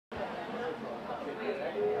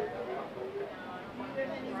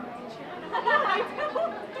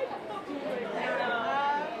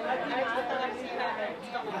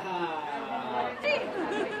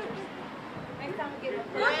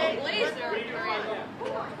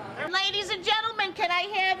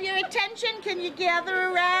Lynn, can you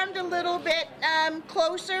gather around a little bit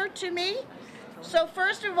closer to me? So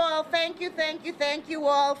first of all, thank you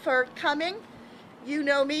all for coming. You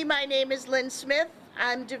know me, my name is Lynn Smith.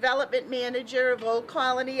 I'm Development Manager of Old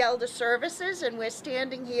Colony Elder Services, and we're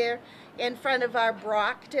standing here in front of our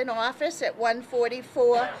Brockton office at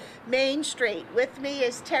 144 Main Street. With me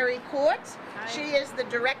is Terry Courts. Hi. She is the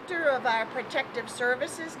Director of our Protective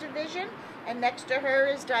Services Division, and next to her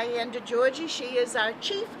is Diane DeGiorgi. She is our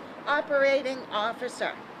Chief Operating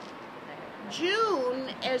Officer. June,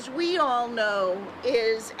 as we all know,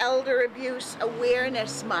 is Elder Abuse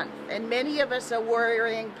Awareness Month, and many of us are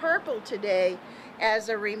wearing purple today as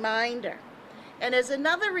a reminder. And as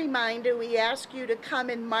another reminder, we ask you to come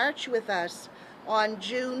and march with us on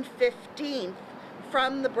June 15th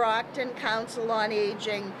from the Brockton Council on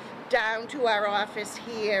Aging down to our office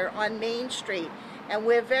here on Main Street. And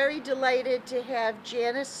we're very delighted to have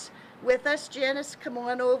Janice with us. Janice, come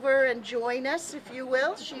on over and join us, if you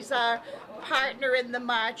will. She's our partner in the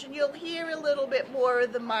march, and you'll hear a little bit more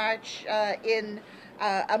of the march in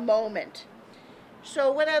a moment.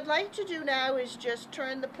 So what I'd like to do now is just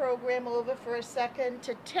turn the program over for a second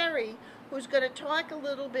to Terry, who's going to talk a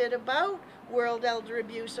little bit about World Elder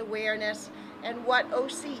Abuse Awareness and what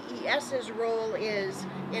OCES's role is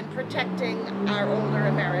in protecting our older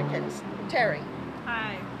Americans. Terry.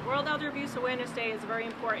 Hi. World Elder Abuse Awareness Day is very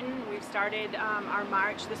important. We've started our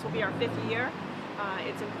march. This will be our 5th year.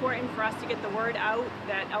 It's important for us to get the word out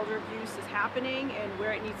that elder abuse is happening and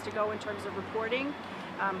where it needs to go in terms of reporting.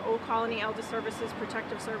 Old Colony Elder Services,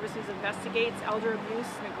 Protective Services investigates elder abuse,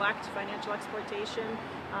 neglect, financial exploitation,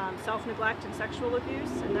 self-neglect, and sexual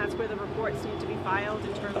abuse, and that's where the reports need to be filed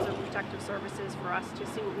in terms of protective services for us to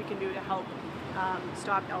see what we can do to help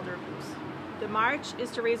stop elder abuse. The march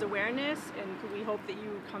is to raise awareness, and we hope that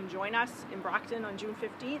you come join us in Brockton on June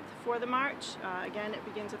 15th for the march. Again, it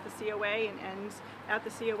begins at the COA and ends at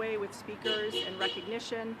the COA with speakers and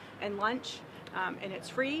recognition and lunch. And it's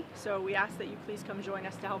free, so we ask that you please come join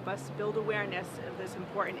us to help us build awareness of this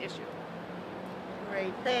important issue.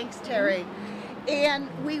 Great, thanks Terry. And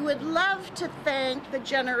we would love to thank the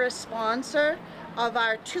generous sponsor of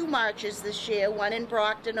our 2 marches this year, one in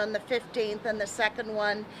Brockton on the 15th and the second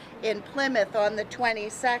one in Plymouth on the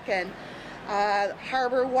 22nd.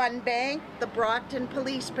 Harbor One Bank, the Brockton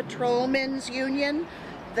Police Patrolmen's Union,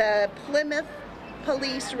 the Plymouth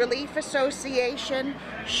Police Relief Association,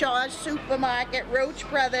 Shaw's Supermarket, Roach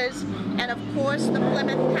Brothers, and of course the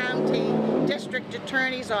Plymouth County District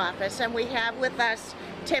Attorney's Office. And we have with us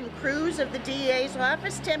Tim Cruz of the DA's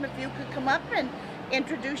office. Tim, if you could come up and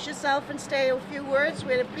introduce yourself and say a few words,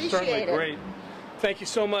 we'd appreciate Certainly, it. Great. Thank you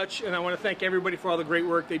so much, and I want to thank everybody for all the great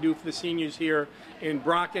work they do for the seniors here in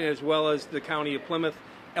Brockton as well as the County of Plymouth.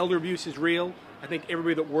 Elder abuse is real. I think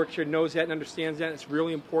everybody that works here knows that and understands that. It's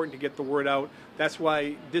really important to get the word out. That's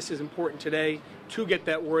why this is important today, to get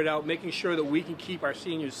that word out, making sure that we can keep our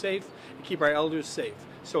seniors safe and keep our elders safe.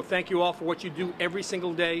 So thank you all for what you do every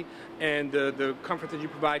single day and the comfort that you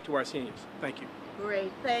provide to our seniors. Thank you.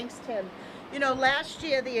 Great, thanks Tim. You know, last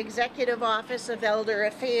year the Executive Office of Elder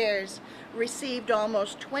Affairs received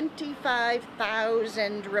almost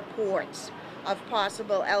 25,000 reports of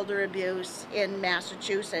possible elder abuse in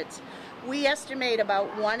Massachusetts. We estimate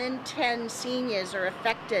about 1 in 10 seniors are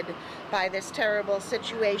affected by this terrible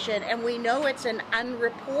situation, and we know it's an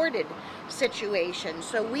unreported situation.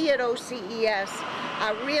 So we at OCES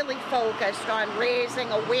are really focused on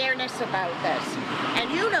raising awareness about this.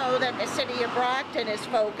 And you know that the City of Brockton is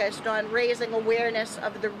focused on raising awareness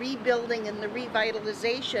of the rebuilding and the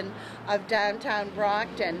revitalization of downtown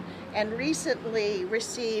Brockton, and recently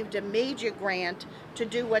received a major grant to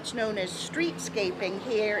do what's known as streetscaping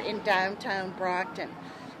here in downtown Brockton.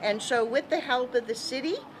 And so with the help of the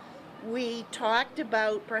city, we talked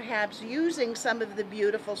about perhaps using some of the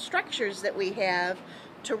beautiful structures that we have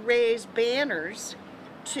to raise banners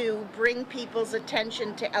to bring people's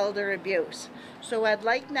attention to elder abuse. So I'd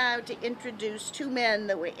like now to introduce 2 men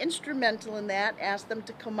that were instrumental in that, ask them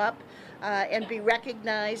to come up and be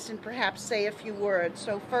recognized and perhaps say a few words.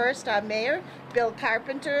 So first, our Mayor, Bill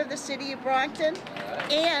Carpenter of the City of Brockton,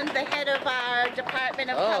 and the head of our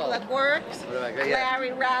Department of Public Works,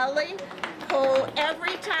 Larry Rowley, who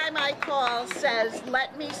every time I call says,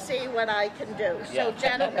 let me see what I can do. So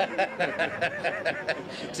gentlemen.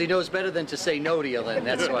 So he knows better than to say no to you, Lynn,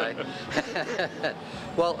 that's why.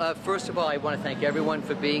 Well, first of all, I want to thank everyone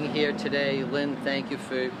for being here today. Lynn, thank you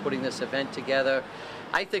for putting this event together.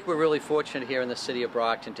 I think we're really fortunate here in the City of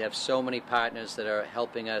Brockton to have so many partners that are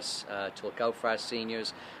helping us to look out for our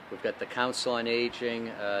seniors. We've got the Council on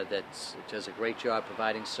Aging that does a great job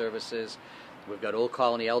providing services. We've got Old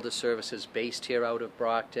Colony Elder Services based here out of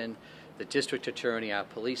Brockton. the district attorney, our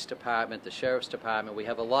police department, the sheriff's department. We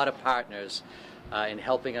have a lot of partners in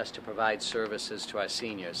helping us to provide services to our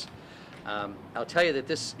seniors. I'll tell you that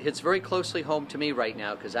this hits very closely home to me right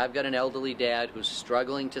now because I've got an elderly dad who's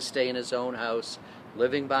struggling to stay in his own house,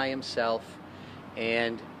 living by himself,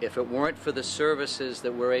 and if it weren't for the services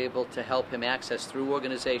that we're able to help him access through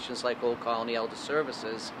organizations like Old Colony Elder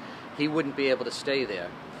Services, he wouldn't be able to stay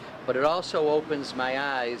there. But it also opens my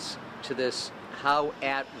eyes to this, how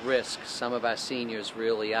at risk some of our seniors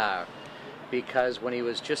really are. Because when he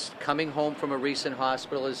was just coming home from a recent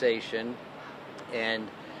hospitalization, and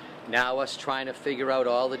now us trying to figure out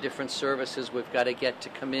all the different services we've got to get to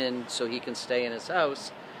come in so he can stay in his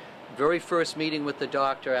house, very first meeting with the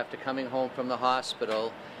doctor after coming home from the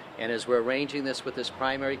hospital, and as we're arranging this with his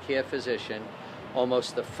primary care physician,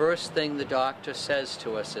 almost the first thing the doctor says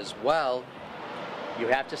to us is, well, you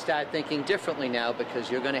have to start thinking differently now because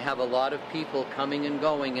you're going to have a lot of people coming and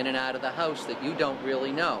going in and out of the house that you don't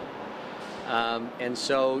really know. And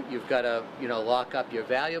so you've got to, lock up your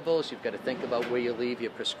valuables, you've got to think about where you leave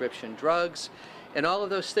your prescription drugs, and all of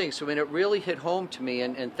those things. So, I mean, it really hit home to me,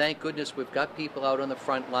 and thank goodness we've got people out on the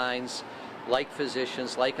front lines, like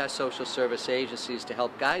physicians, like our social service agencies, to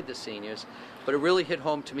help guide the seniors. But it really hit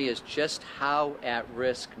home to me is just how at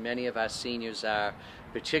risk many of our seniors are,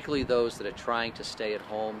 particularly those that are trying to stay at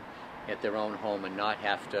home, at their own home, and not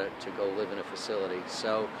have to go live in a facility.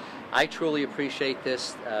 So I truly appreciate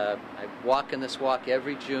this. I walk in this walk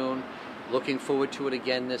every June, looking forward to it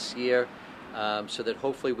again this year, so that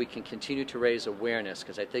hopefully we can continue to raise awareness,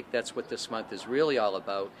 because I think that's what this month is really all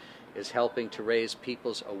about, is helping to raise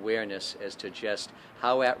people's awareness as to just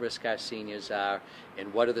how at risk our seniors are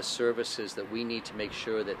and what are the services that we need to make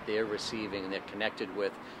sure that they're receiving and they're connected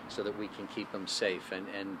with so that we can keep them safe.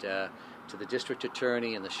 And to the district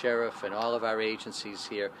attorney and the sheriff and all of our agencies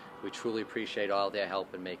here, we truly appreciate all their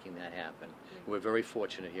help in making that happen. We're very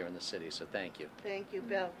fortunate here in the city, so thank you. Thank you,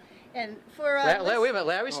 Bill. And for wait a minute,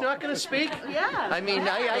 Larry's not going to speak? Yeah. I mean,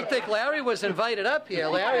 I think Larry was invited up here.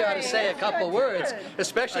 Larry ought to say a couple words,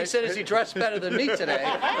 especially since he dressed better than me today.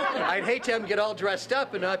 I'd hate to have him get all dressed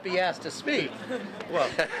up and not be asked to speak. Well,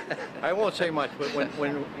 I won't say much, but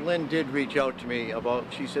when Lynn did reach out to me about,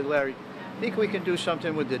 she said, Larry, think we can do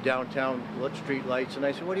something with the downtown street lights? And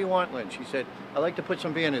I said, what do you want, Lynn? She said, I'd like to put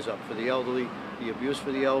some banners up for the elderly, the abuse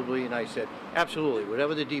for the elderly. And I said, absolutely,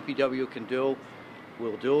 whatever the DPW can do,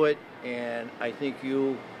 we'll do it. And I think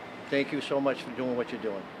thank you so much for doing what you're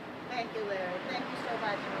doing. Thank you, Larry. Thank you so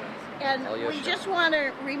much. And Oh, we sure. just want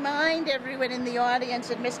to remind everyone in the audience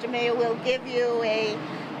that Mr. Mayor will give you a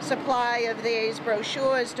supply of these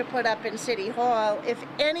brochures to put up in City Hall. If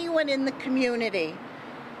anyone in the community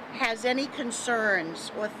has any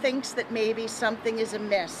concerns or thinks that maybe something is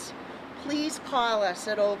amiss, please call us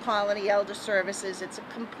at Old Colony Elder Services. It's a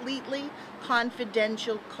completely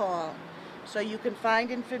confidential call. So you can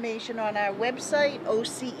find information on our website,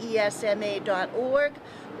 ocesma.org,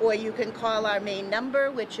 or you can call our main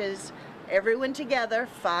number, which is, everyone together,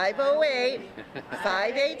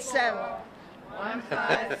 508-587.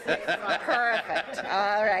 1565. Perfect.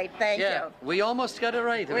 All right, thank Yeah, you. we almost got it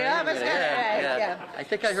right. We almost got it right, yeah. I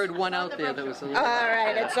think I heard one out there that was a little... All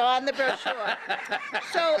right, it's on the brochure.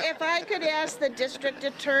 So if I could ask the district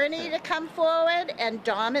attorney to come forward and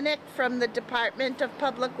Dominic from the Department of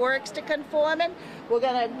Public Works to come forward. We're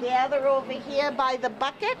going to gather over here by the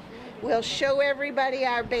bucket. We'll show everybody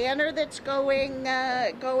our banner that's going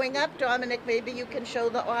up. Dominic, maybe you can show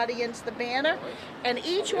the audience the banner. And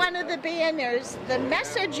each one of the banners, the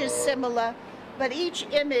message is similar, but each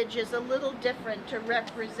image is a little different to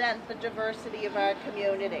represent the diversity of our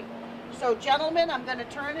community. So gentlemen, I'm going to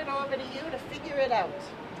turn it over to you to figure it out.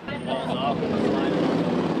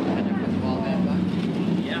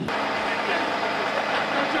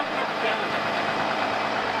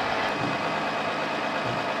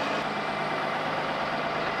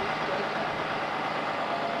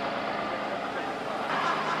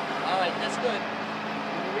 All right, that's good.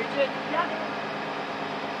 Can you reach it? Yeah.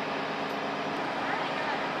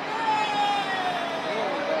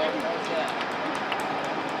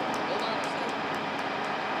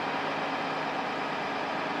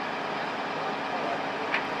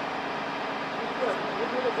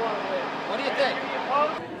 What do you think?